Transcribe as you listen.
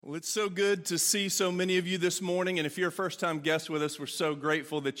Well, it's so good to see so many of you this morning, and if you're a first-time guest with us, we're so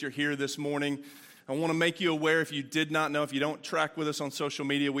grateful that you're here this morning. I want to make you aware, if you did not know, if you don't track with us on social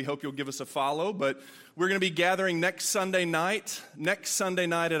media, we hope you'll give us a follow, but we're going to be gathering next Sunday night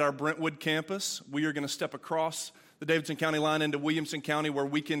at our Brentwood campus. We are going to step across the Davidson County line into Williamson County, where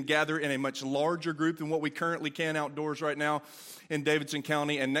we can gather in a much larger group than what we currently can outdoors right now in Davidson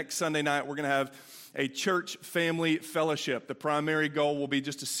County, and next Sunday night, we're going to have a church family fellowship. The primary goal will be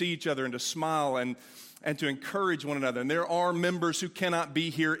just to see each other and to smile and to encourage one another. And there are members who cannot be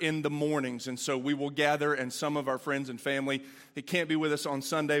here in the mornings, and so we will gather, and some of our friends and family that can't be with us on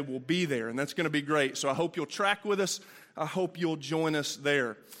Sunday will be there, and that's going to be great. So I hope you'll track with us. I hope you'll join us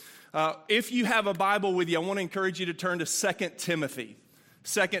there. If you have a Bible with you, I want to encourage you to turn to 2 Timothy.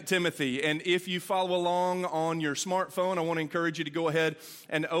 2 Timothy, and if you follow along on your smartphone, I want to encourage you to go ahead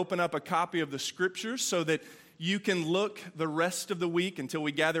and open up a copy of the Scriptures so that you can look the rest of the week until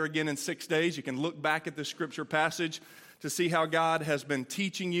we gather again in 6 days. You can look back at the Scripture passage to see how God has been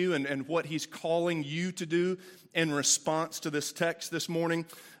teaching you and what He's calling you to do in response to this text this morning.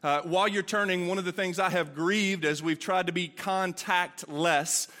 While you're turning, one of the things I have grieved as we've tried to be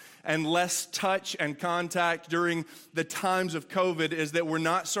contactless and less touch and contact during the times of COVID is that we're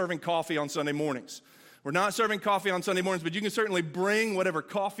not serving coffee on Sunday mornings. We're not serving coffee on Sunday mornings, but you can certainly bring whatever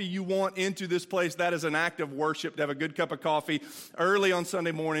coffee you want into this place. That is an act of worship, to have a good cup of coffee early on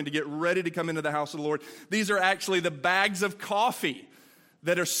Sunday morning to get ready to come into the house of the Lord. These are actually the bags of coffee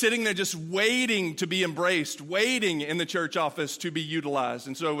that are sitting there just waiting to be embraced, waiting in the church office to be utilized.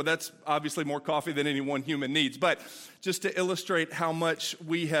 And so that's obviously more coffee than any one human needs. But just to illustrate how much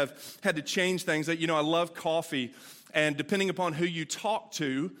we have had to change things, that, I love coffee, and depending upon who you talk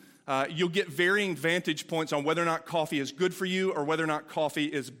to, you'll get varying vantage points on whether or not coffee is good for you or whether or not coffee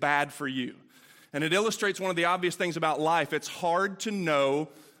is bad for you. And it illustrates one of the obvious things about life. It's hard to know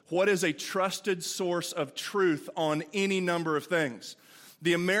what is a trusted source of truth on any number of things.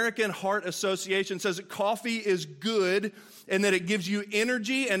 The American Heart Association says that coffee is good and that it gives you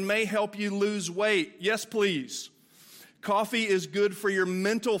energy and may help you lose weight. Yes, please. Coffee is good for your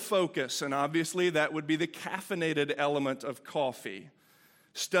mental focus, and obviously that would be the caffeinated element of coffee.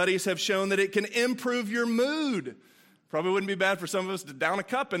 Studies have shown that it can improve your mood. Probably wouldn't be bad for some of us to down a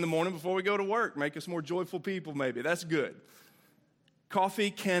cup in the morning before we go to work, make us more joyful people maybe. That's good.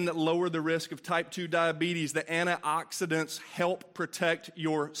 Coffee can lower the risk of type 2 diabetes. The antioxidants help protect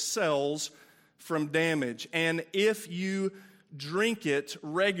your cells from damage. And if you drink it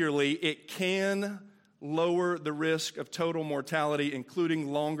regularly, it can lower the risk of total mortality, including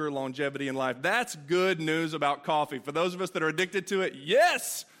longer longevity in life. That's good news about coffee. For those of us that are addicted to it,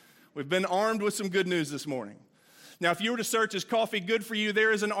 yes, we've been armed with some good news this morning. Now, if you were to search, is coffee good for you?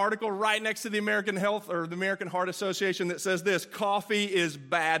 There is an article right next to the American Heart Association that says this: coffee is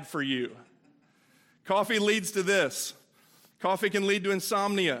bad for you. Coffee leads to this. Coffee can lead to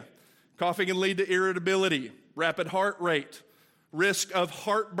insomnia. Coffee can lead to irritability, rapid heart rate, risk of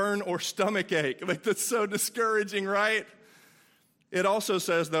heartburn or stomach ache. Like, that's so discouraging, right? It also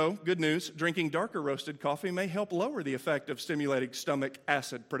says, though, good news, drinking darker roasted coffee may help lower the effect of stimulating stomach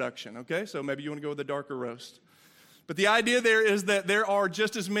acid production, okay? So maybe you want to go with the darker roast. But the idea there is that there are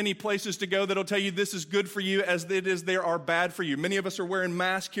just as many places to go that'll tell you this is good for you as it is there are bad for you. Many of us are wearing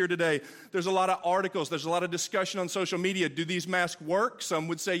masks here today. There's a lot of articles. There's a lot of discussion on social media. Do these masks work? Some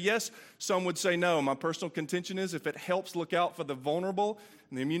would say yes. Some would say no. My personal contention is if it helps look out for the vulnerable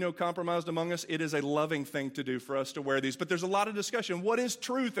and the immunocompromised among us, it is a loving thing to do for us to wear these. But there's a lot of discussion. What is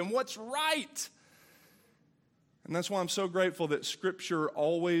truth and what's right? And that's why I'm so grateful that Scripture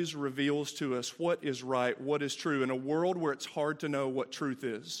always reveals to us what is right, what is true. In a world where it's hard to know what truth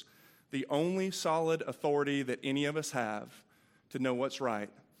is, the only solid authority that any of us have to know what's right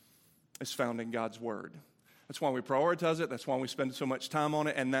is found in God's Word. That's why we prioritize it. That's why we spend so much time on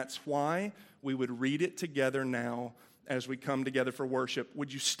it. And that's why we would read it together now as we come together for worship.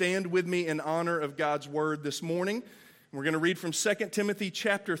 Would you stand with me in honor of God's Word this morning? We're going to read from 2 Timothy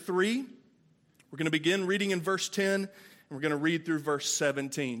chapter 3. We're going to begin reading in verse 10, and we're going to read through verse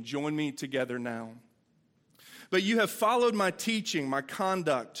 17. Join me together now. But you have followed my teaching, my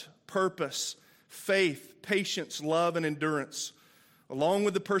conduct, purpose, faith, patience, love, and endurance, along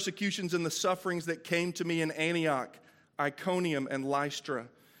with the persecutions and the sufferings that came to me in Antioch, Iconium, and Lystra.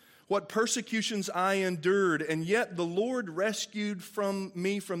 What persecutions I endured, and yet the Lord rescued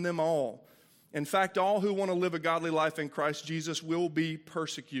me from them all. In fact, all who want to live a godly life in Christ Jesus will be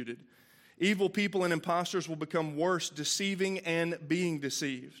persecuted. Evil people and impostors will become worse, deceiving and being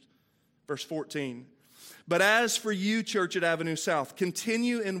deceived. Verse 14. But as for you, church at Avenue South,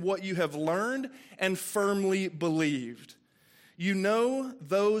 continue in what you have learned and firmly believed. You know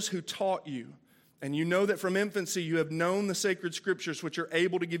those who taught you, and you know that from infancy you have known the sacred scriptures, which are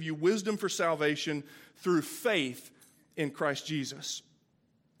able to give you wisdom for salvation through faith in Christ Jesus.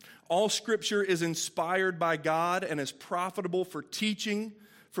 All scripture is inspired by God and is profitable for teaching,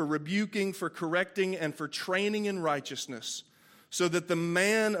 for rebuking, for correcting, and for training in righteousness, so that the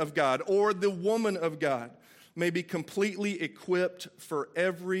man of God or the woman of God may be completely equipped for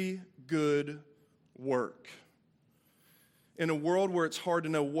every good work. In a world where it's hard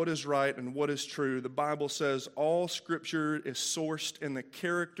to know what is right and what is true, the Bible says all scripture is sourced in the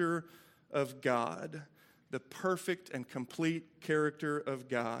character of God, the perfect and complete character of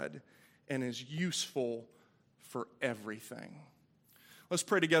God, and is useful for everything. Let's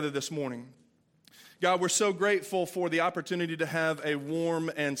pray together this morning. God, we're so grateful for the opportunity to have a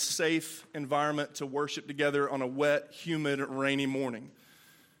warm and safe environment to worship together on a wet, humid, rainy morning.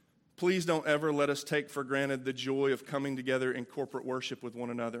 Please don't ever let us take for granted the joy of coming together in corporate worship with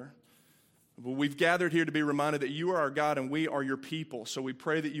one another. We've gathered here to be reminded that you are our God and we are your people. So we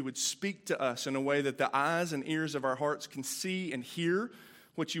pray that you would speak to us in a way that the eyes and ears of our hearts can see and hear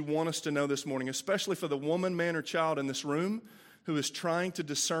what you want us to know this morning, especially for the woman, man, or child in this room who is trying to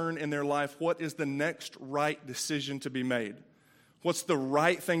discern in their life what is the next right decision to be made. What's the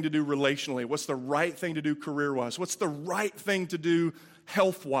right thing to do relationally? What's the right thing to do career-wise? What's the right thing to do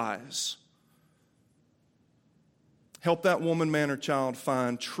health-wise? Help that woman, man, or child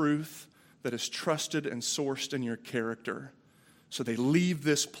find truth that is trusted and sourced in your character, so they leave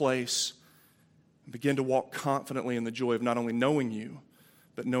this place and begin to walk confidently in the joy of not only knowing you,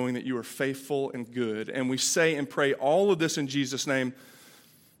 but knowing that you are faithful and good. And we say and pray all of this in Jesus' name.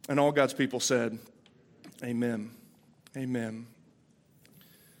 And all God's people said, amen. Amen.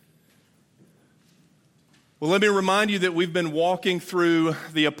 Well, let me remind you that we've been walking through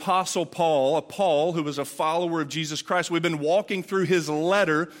the Apostle Paul who was a follower of Jesus Christ. We've been walking through his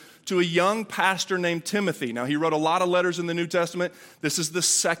letter to a young pastor named Timothy. Now, he wrote a lot of letters in the New Testament. This is the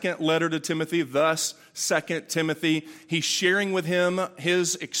second letter to Timothy, thus 2 Timothy. He's sharing with him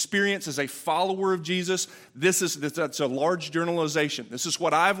his experience as a follower of Jesus. That's a large generalization. This is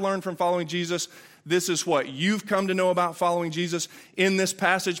what I've learned from following Jesus. This is what you've come to know about following Jesus. In this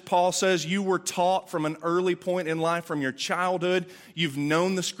passage, Paul says you were taught from an early point in life, from your childhood. You've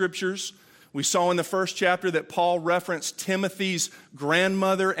known the scriptures. We saw in the first chapter that Paul referenced Timothy's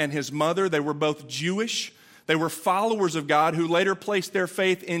grandmother and his mother. They were both Jewish. They were followers of God who later placed their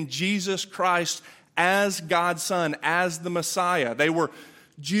faith in Jesus Christ as God's Son, as the Messiah. They were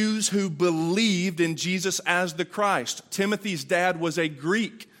Jews who believed in Jesus as the Christ. Timothy's dad was a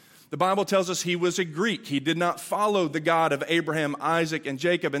Greek. The Bible tells us he was a Greek. He did not follow the God of Abraham, Isaac, and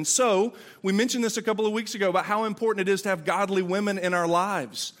Jacob. And so, we mentioned this a couple of weeks ago about how important it is to have godly women in our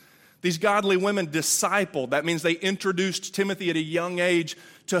lives. These godly women discipled. That means they introduced Timothy at a young age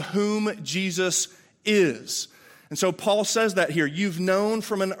to whom Jesus is. And so Paul says that here. You've known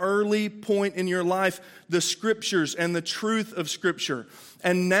from an early point in your life the scriptures and the truth of scripture.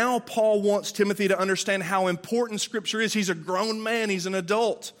 And now Paul wants Timothy to understand how important scripture is. He's a grown man. He's an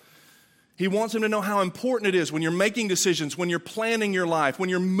adult. He wants him to know how important it is when you're making decisions, when you're planning your life, when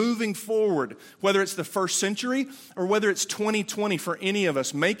you're moving forward, whether it's the first century or whether it's 2020 for any of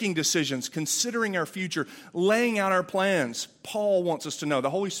us, making decisions, considering our future, laying out our plans. Paul wants us to know,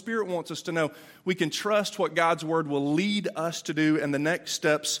 the Holy Spirit wants us to know we can trust what God's word will lead us to do and the next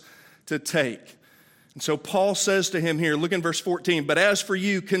steps to take. And so Paul says to him here, look in verse 14, but as for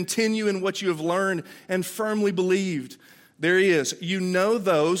you, continue in what you have learned and firmly believed. There he is. You know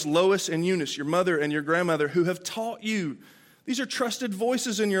those, Lois and Eunice, your mother and your grandmother, who have taught you. These are trusted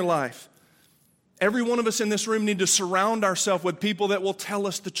voices in your life. Every one of us in this room need to surround ourselves with people that will tell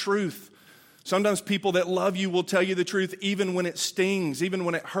us the truth. Sometimes people that love you will tell you the truth even when it stings, even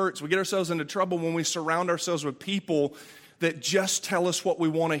when it hurts. We get ourselves into trouble when we surround ourselves with people that just tell us what we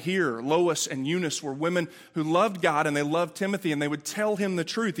want to hear. Lois and Eunice were women who loved God and they loved Timothy and they would tell him the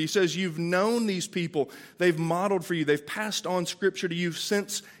truth. He says, you've known these people. They've modeled for you. They've passed on scripture to you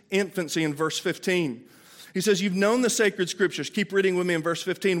since infancy in verse 15. He says, you've known the sacred scriptures. Keep reading with me in verse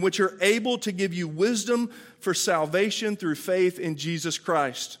 15, which are able to give you wisdom for salvation through faith in Jesus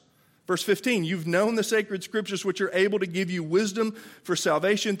Christ. Verse 15, you've known the sacred scriptures which are able to give you wisdom for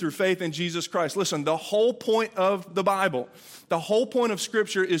salvation through faith in Jesus Christ. Listen, the whole point of the Bible, the whole point of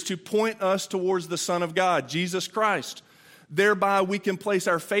Scripture is to point us towards the Son of God, Jesus Christ. Thereby we can place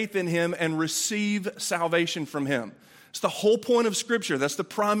our faith in Him and receive salvation from Him. It's the whole point of Scripture. That's the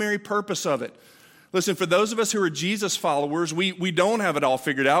primary purpose of it. Listen, for those of us who are Jesus followers, we don't have it all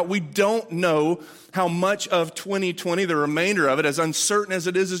figured out. We don't know how much of 2020, the remainder of it, as uncertain as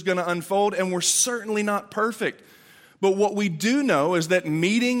it is going to unfold, and we're certainly not perfect. But what we do know is that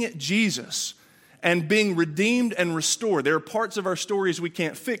meeting Jesus and being redeemed and restored, there are parts of our stories we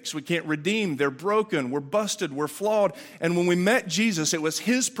can't fix, we can't redeem, they're broken, we're busted, we're flawed. And when we met Jesus, it was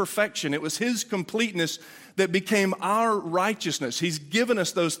his perfection, it was his completeness that became our righteousness. He's given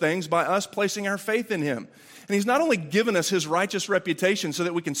us those things by us placing our faith in him. And he's not only given us his righteous reputation so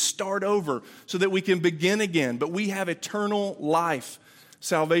that we can start over, so that we can begin again, but we have eternal life,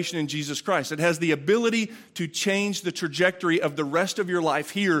 salvation in Jesus Christ. It has the ability to change the trajectory of the rest of your life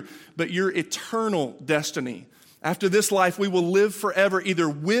here, but your eternal destiny. After this life, we will live forever, either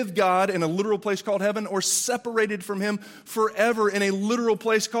with God in a literal place called heaven or separated from him forever in a literal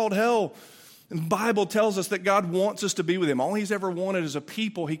place called hell. And the Bible tells us that God wants us to be with him. All he's ever wanted is a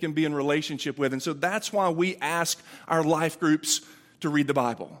people he can be in relationship with. And so that's why we ask our life groups to read the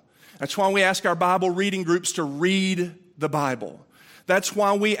Bible. That's why we ask our Bible reading groups to read the Bible. That's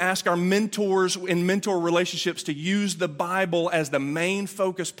why we ask our mentors in mentor relationships to use the Bible as the main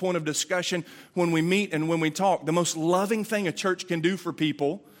focus point of discussion when we meet and when we talk. The most loving thing a church can do for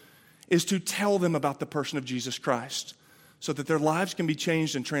people is to tell them about the person of Jesus Christ, so that their lives can be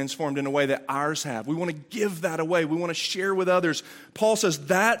changed and transformed in a way that ours have. We want to give that away. We want to share with others. Paul says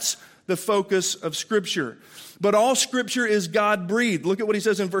that's the focus of Scripture. But all Scripture is God-breathed. Look at what he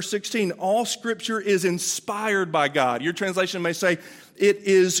says in verse 16. All Scripture is inspired by God. Your translation may say, it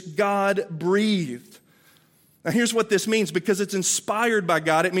is God-breathed. Now here's what this means. Because it's inspired by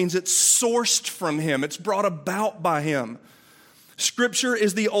God, it means it's sourced from him. It's brought about by him. Scripture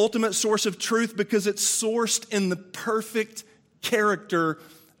is the ultimate source of truth because it's sourced in the perfect character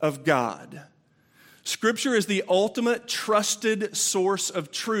of God. Scripture is the ultimate trusted source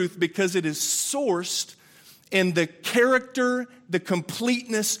of truth because it is sourced in the character, the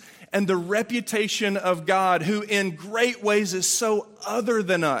completeness, and the reputation of God, who in great ways is so other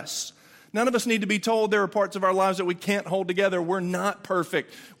than us. None of us need to be told there are parts of our lives that we can't hold together. We're not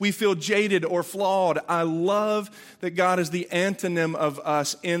perfect. We feel jaded or flawed. I love that God is the antonym of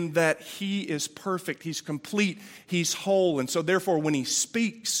us in that he is perfect. He's complete. He's whole. And so therefore, when he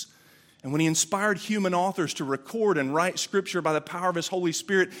speaks, and when he inspired human authors to record and write Scripture by the power of his Holy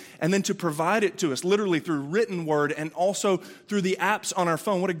Spirit, and then to provide it to us literally through written word and also through the apps on our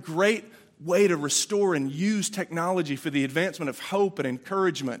phone, what a great way to restore and use technology for the advancement of hope and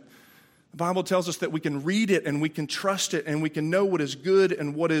encouragement. The Bible tells us that we can read it and we can trust it and we can know what is good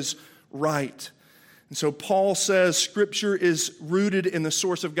and what is right. And so Paul says Scripture is rooted in the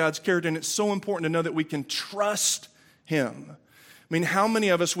source of God's character, and it's so important to know that we can trust him. I mean, how many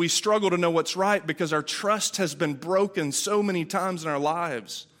of us, we struggle to know what's right because our trust has been broken so many times in our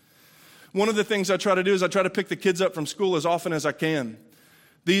lives. One of the things I try to do is I try to pick the kids up from school as often as I can.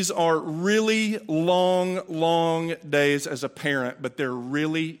 These are really long days as a parent, but they're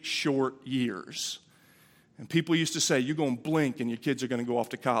really short years. And people used to say, you're going to blink and your kids are going to go off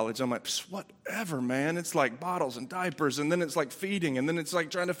to college. I'm like, whatever, man. It's like bottles and diapers, and then it's like feeding, and then it's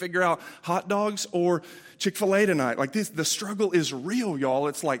like trying to figure out hot dogs or Chick-fil-A tonight. Like the struggle is real, y'all.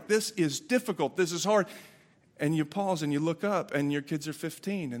 It's like, this is difficult. This is hard. And you pause and you look up and your kids are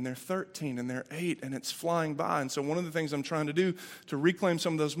 15 and they're 13 and they're 8 and it's flying by. And so one of the things I'm trying to do to reclaim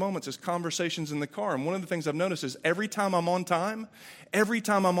some of those moments is conversations in the car. And one of the things I've noticed is every time I'm on time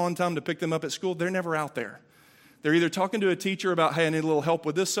to pick them up at school, they're never out there. They're either talking to a teacher about, hey, I need a little help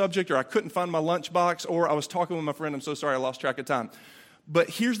with this subject, or I couldn't find my lunchbox, or I was talking with my friend, I'm so sorry, I lost track of time.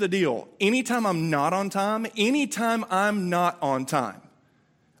 But here's the deal. Anytime I'm not on time,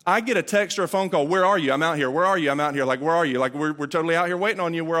 I get a text or a phone call, where are you? I'm out here. Where are you? I'm out here. Like, where are you? Like, we're totally out here waiting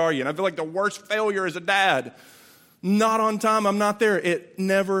on you. Where are you? And I feel like the worst failure as a dad. Not on time, I'm not there. It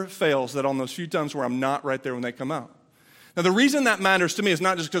never fails that on those few times where I'm not right there when they come out. Now, the reason that matters to me is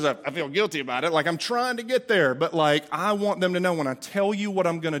not just because I feel guilty about it. Like, I'm trying to get there. But, like, I want them to know when I tell you what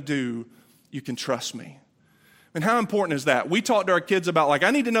I'm going to do, you can trust me. And how important is that? We talk to our kids about, like,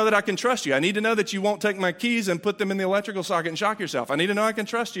 I need to know that I can trust you. I need to know that you won't take my keys and put them in the electrical socket and shock yourself. I need to know I can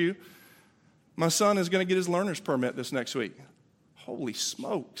trust you. My son is going to get his learner's permit this next week. Holy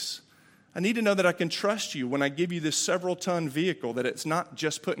smokes. I need to know that I can trust you when I give you this several-ton vehicle, that it's not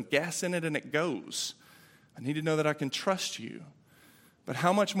just putting gas in it and it goes. I need to know that I can trust you. But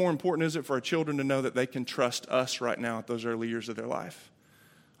how much more important is it for our children to know that they can trust us right now at those early years of their life?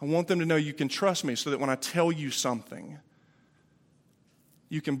 I want them to know you can trust me so that when I tell you something,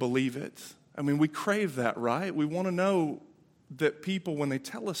 you can believe it. I mean, we crave that, right? We want to know that people, when they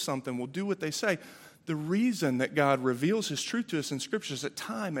tell us something, will do what they say. The reason that God reveals his truth to us in Scripture is that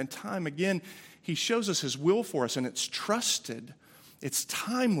time and time again, he shows us his will for us, and it's trusted. It's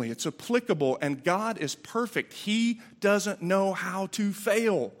timely, it's applicable, and God is perfect. He doesn't know how to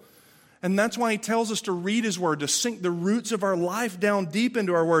fail. And that's why he tells us to read his word, to sink the roots of our life down deep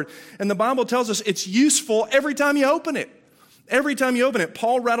into our word. And the Bible tells us it's useful every time you open it. Every time you open it,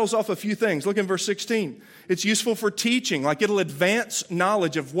 Paul rattles off a few things. Look in verse 16. It's useful for teaching, like it'll advance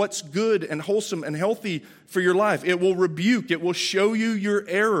knowledge of what's good and wholesome and healthy for your life. It will rebuke. It will show you your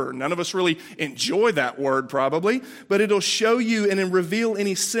error. None of us really enjoy that word probably, but it'll show you and reveal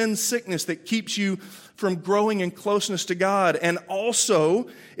any sin sickness that keeps you from growing in closeness to God. And also,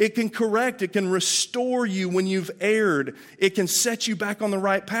 it can correct, it can restore you when you've erred. It can set you back on the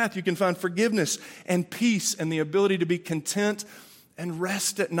right path. You can find forgiveness and peace and the ability to be content and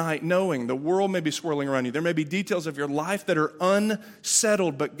rest at night, knowing the world may be swirling around you. There may be details of your life that are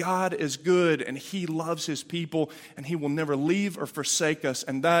unsettled, but God is good and he loves his people and he will never leave or forsake us.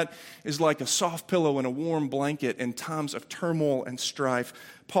 And that is like a soft pillow and a warm blanket in times of turmoil and strife.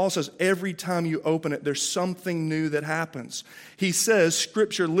 Paul says every time you open it, there's something new that happens. He says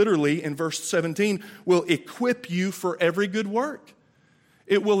Scripture literally in verse 17 will equip you for every good work.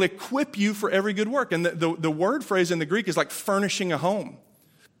 It will equip you for every good work. And the word phrase in the Greek is like furnishing a home.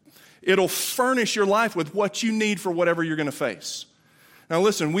 It'll furnish your life with what you need for whatever you're going to face. Now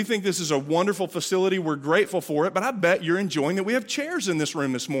listen, we think this is a wonderful facility. We're grateful for it, but I bet you're enjoying that we have chairs in this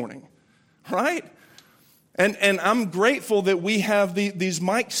room this morning, right? And I'm grateful that we have these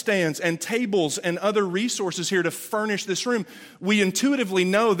mic stands and tables and other resources here to furnish this room. We intuitively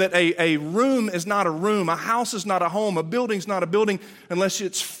know that a room is not a room, a house is not a home, a building's not a building unless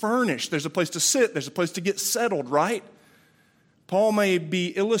it's furnished. There's a place to sit, there's a place to get settled, right? Paul may be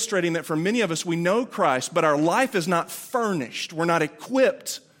illustrating that for many of us, we know Christ, but our life is not furnished. We're not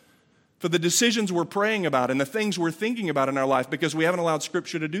equipped for the decisions we're praying about and the things we're thinking about in our life because we haven't allowed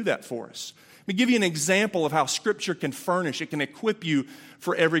Scripture to do that for us. Let me give you an example of how Scripture can furnish. It can equip you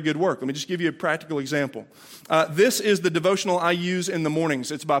for every good work. Let me just give you a practical example. This is the devotional I use in the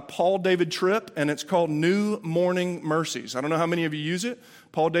mornings. It's by Paul David Tripp, and it's called New Morning Mercies. I don't know how many of you use it.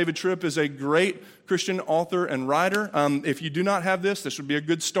 Paul David Tripp is a great Christian author and writer. If you do not have this would be a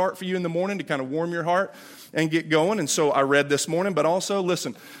good start for you in the morning to kind of warm your heart and get going. And so I read this morning, but also,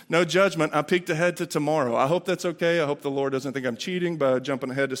 listen, no judgment. I peeked ahead to tomorrow. I hope that's okay. I hope the Lord doesn't think I'm cheating by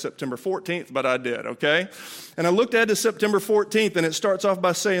jumping ahead to September 14th, but I did, okay? And I looked ahead to September 14th, and it starts off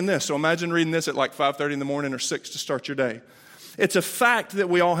by saying this. So imagine reading this at like 5:30 in the morning or 6 to start your day. It's a fact that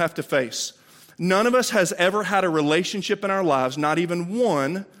we all have to face. None of us has ever had a relationship in our lives, not even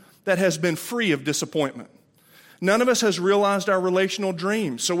one, that has been free of disappointment. None of us has realized our relational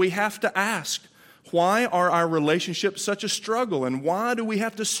dreams. So we have to ask, why are our relationships such a struggle? And why do we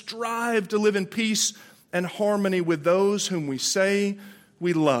have to strive to live in peace and harmony with those whom we say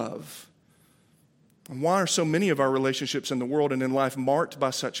we love? And why are so many of our relationships in the world and in life marked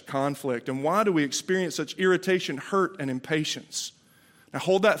by such conflict? And why do we experience such irritation, hurt, and impatience? Now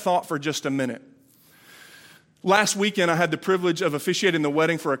hold that thought for just a minute. Last weekend, I had the privilege of officiating the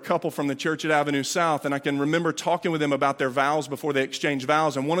wedding for a couple from the church at Avenue South, and I can remember talking with them about their vows before they exchanged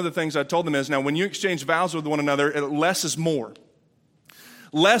vows. And one of the things I told them is, now, when you exchange vows with one another, less is more.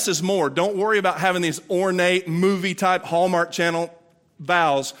 Less is more. Don't worry about having these ornate movie-type Hallmark Channel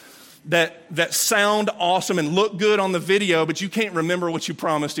vows that sound awesome and look good on the video, but you can't remember what you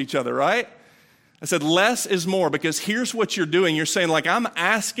promised each other, right? I said, less is more, because here's what you're doing. You're saying, like, I'm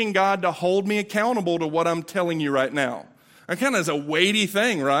asking God to hold me accountable to what I'm telling you right now. That kind of is a weighty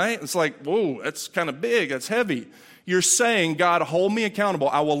thing, right? It's like, whoa, that's kind of big, that's heavy. You're saying, God, hold me accountable.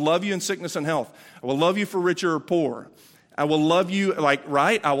 I will love you in sickness and health. I will love you for richer or poor. I will love you,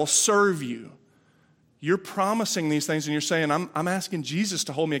 right? I will serve you. You're promising these things, and you're saying, I'm asking Jesus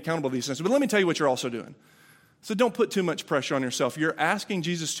to hold me accountable to these things. But let me tell you what you're also doing. So don't put too much pressure on yourself. You're asking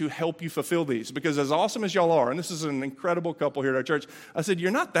Jesus to help you fulfill these, because as awesome as y'all are, and this is an incredible couple here at our church, I said, you're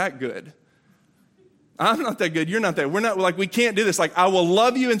not that good. I'm not that good. You're not that. We're not, like, we can't do this. Like, I will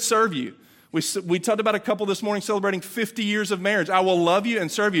love you and serve you. We talked about a couple this morning celebrating 50 years of marriage. I will love you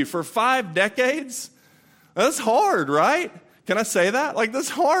and serve you for 5 decades. That's hard, right? Can I say that? Like, that's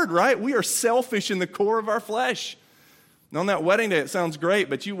hard, right? We are selfish in the core of our flesh. And on that wedding day, it sounds great,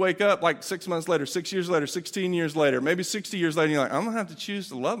 but you wake up like 6 months later, 6 years later, 16 years later, maybe 60 years later, and you're like, I'm going to have to choose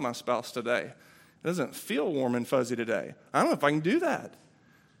to love my spouse today. It doesn't feel warm and fuzzy today. I don't know if I can do that.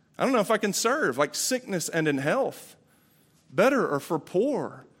 I don't know if I can serve, like sickness and in health, better or for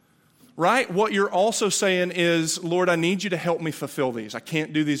poor, right? What you're also saying is, Lord, I need you to help me fulfill these. I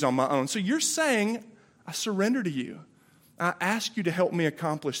can't do these on my own. So you're saying, I surrender to you. I ask you to help me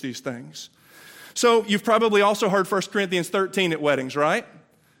accomplish these things. So you've probably also heard 1 Corinthians 13 at weddings, right?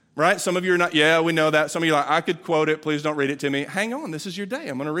 Right? Some of you are not, yeah, we know that. Some of you are like, I could quote it. Please don't read it to me. Hang on. This is your day.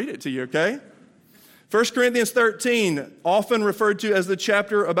 I'm going to read it to you, okay? 1 Corinthians 13, often referred to as the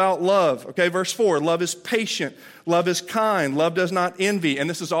chapter about love. Okay, verse 4, love is patient, love is kind, love does not envy. And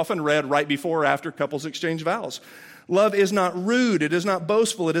this is often read right before or after couples exchange vows. Love is not rude, it is not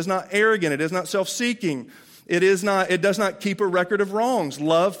boastful, it is not arrogant, it is not self-seeking. It does not keep a record of wrongs.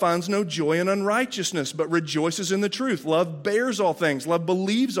 Love finds no joy in unrighteousness, but rejoices in the truth. Love bears all things. Love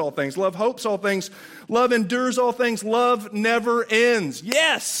believes all things. Love hopes all things. Love endures all things. Love never ends.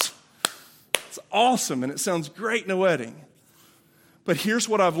 Yes! It's awesome, and it sounds great in a wedding. But here's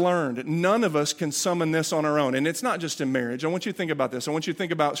what I've learned. None of us can summon this on our own. And it's not just in marriage. I want you to think about this. I want you to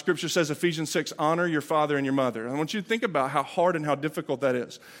think about, Scripture says, Ephesians 6, honor your father and your mother. I want you to think about how hard and how difficult that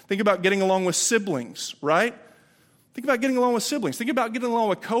is. Think about getting along with siblings, right? Think about getting along with siblings. Think about getting along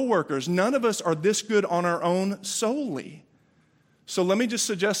with coworkers. None of us are this good on our own solely. So let me just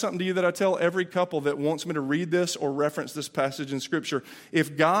suggest something to you that I tell every couple that wants me to read this or reference this passage in Scripture.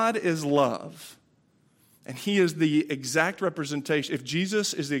 If God is love, and He is the exact representation, if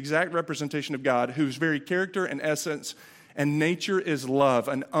Jesus is the exact representation of God, whose very character and essence and nature is love,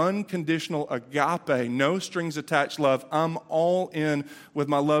 an unconditional agape, no strings attached love, I'm all in with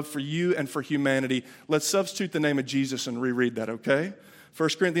my love for you and for humanity. Let's substitute the name of Jesus and reread that, okay? 1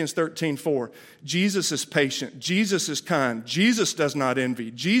 Corinthians 13, 4. Jesus is patient. Jesus is kind. Jesus does not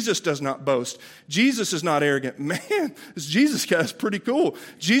envy. Jesus does not boast. Jesus is not arrogant. Man, this Jesus guy is pretty cool.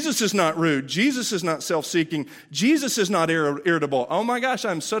 Jesus is not rude. Jesus is not self-seeking. Jesus is not irritable. Oh my gosh,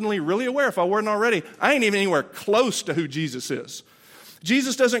 I'm suddenly really aware, if I weren't already, I ain't even anywhere close to who Jesus is.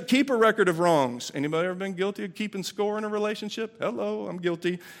 Jesus doesn't keep a record of wrongs. Anybody ever been guilty of keeping score in a relationship? Hello, I'm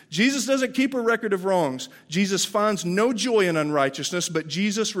guilty. Jesus doesn't keep a record of wrongs. Jesus finds no joy in unrighteousness, but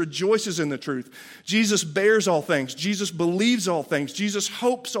Jesus rejoices in the truth. Jesus bears all things. Jesus believes all things. Jesus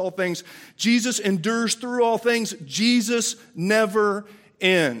hopes all things. Jesus endures through all things. Jesus never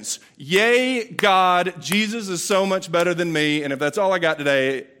ends. Yay, God, Jesus is so much better than me, and if that's all I got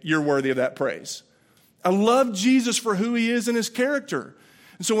today, you're worthy of that praise. I love Jesus for who He is and His character.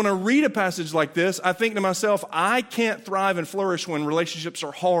 And so when I read a passage like this, I think to myself, I can't thrive and flourish when relationships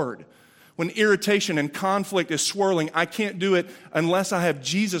are hard, when irritation and conflict is swirling. I can't do it unless I have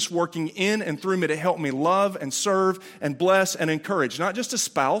Jesus working in and through me to help me love and serve and bless and encourage. Not just a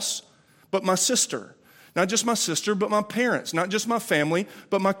spouse, but my sister. Not just my sister, but my parents. Not just my family,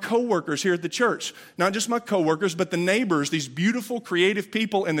 but my coworkers here at the church. Not just my coworkers, but the neighbors, these beautiful, creative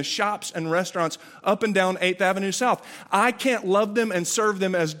people in the shops and restaurants up and down 8th Avenue South. I can't love them and serve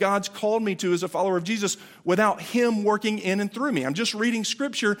them as God's called me to as a follower of Jesus without Him working in and through me. I'm just reading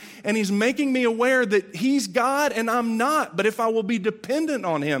Scripture, and He's making me aware that He's God and I'm not. But if I will be dependent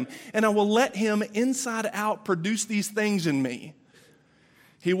on Him and I will let Him inside out produce these things in me,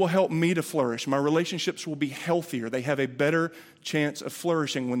 He will help me to flourish. My relationships will be healthier. They have a better chance of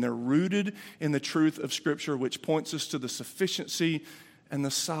flourishing when they're rooted in the truth of Scripture, which points us to the sufficiency and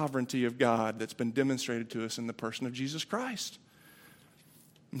the sovereignty of God that's been demonstrated to us in the person of Jesus Christ.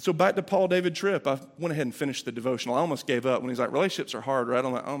 And so back to Paul David Tripp, I went ahead and finished the devotional. I almost gave up when he's like, relationships are hard, right?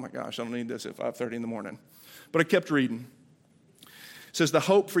 I'm like, oh my gosh, I don't need this at 5:30 in the morning. But I kept reading. It says, the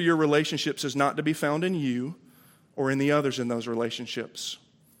hope for your relationships is not to be found in you or in the others in those relationships.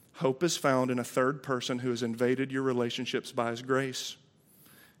 Hope is found in a third person who has invaded your relationships by His grace.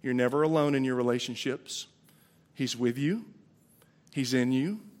 You're never alone in your relationships. He's with you. He's in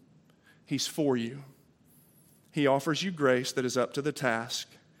you. He's for you. He offers you grace that is up to the task,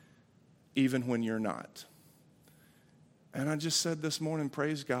 even when you're not. And I just said this morning,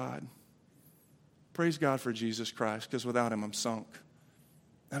 praise God. Praise God for Jesus Christ, because without Him I'm sunk.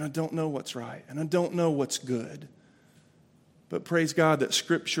 And I don't know what's right, and I don't know what's good. But praise God that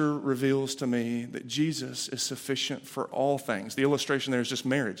Scripture reveals to me that Jesus is sufficient for all things. The illustration there is just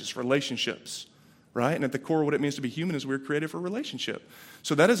marriage. It's relationships, right? And at the core, what it means to be human is we're created for relationship.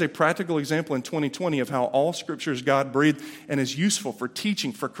 So that is a practical example in 2020 of how all Scripture is God-breathed and is useful for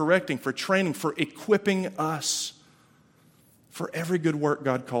teaching, for correcting, for training, for equipping us for every good work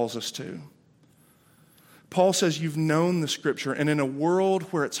God calls us to. Paul says you've known the Scripture, and in a world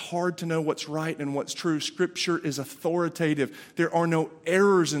where it's hard to know what's right and what's true, Scripture is authoritative. There are no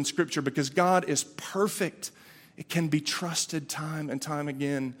errors in Scripture because God is perfect. It can be trusted time and time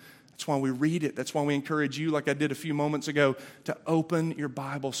again. That's why we read it. That's why we encourage you, like I did a few moments ago, to open your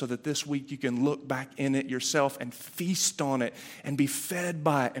Bible so that this week you can look back in it yourself and feast on it and be fed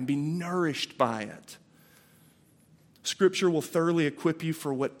by it and be nourished by it. Scripture will thoroughly equip you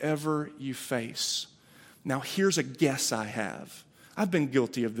for whatever you face. Now, here's a guess I have. I've been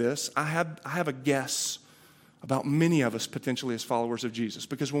guilty of this. I have a guess about many of us potentially as followers of Jesus.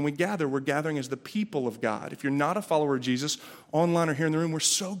 Because when we gather, we're gathering as the people of God. If you're not a follower of Jesus, online or here in the room, we're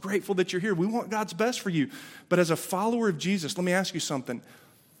so grateful that you're here. We want God's best for you. But as a follower of Jesus, let me ask you something.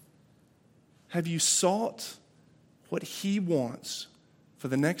 Have you sought what he wants for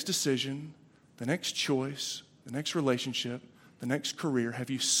the next decision, the next choice, the next relationship, the next career?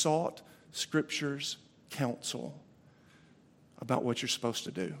 Have you sought Scripture's counsel about what you're supposed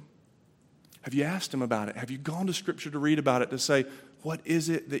to do? Have you asked him about it? Have you gone to Scripture to read about it, to say, what is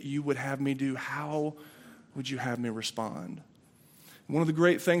it that you would have me do? How would you have me respond? And one of the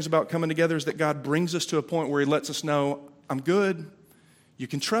great things about coming together is that God brings us to a point where he lets us know, I'm good. You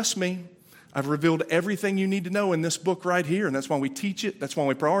can trust me. I've revealed everything you need to know in this book right here, and that's why we teach it. That's why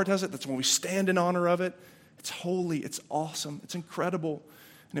we prioritize it. That's why we stand in honor of it. It's holy. It's awesome. It's incredible.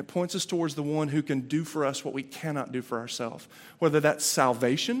 And it points us towards the one who can do for us what we cannot do for ourselves, whether that's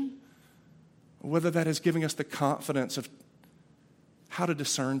salvation, whether that is giving us the confidence of how to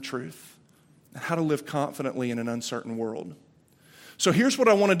discern truth and how to live confidently in an uncertain world. So here's what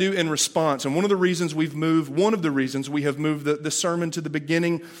I want to do in response. And one of the reasons we have moved the sermon to the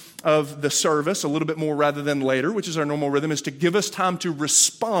beginning of the service a little bit more rather than later, which is our normal rhythm, is to give us time to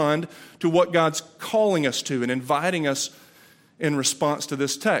respond to what God's calling us to and inviting us in response to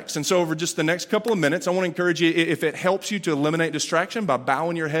this text. And so over just the next couple of minutes, I want to encourage you, if it helps you to eliminate distraction by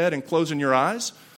bowing your head and closing your eyes,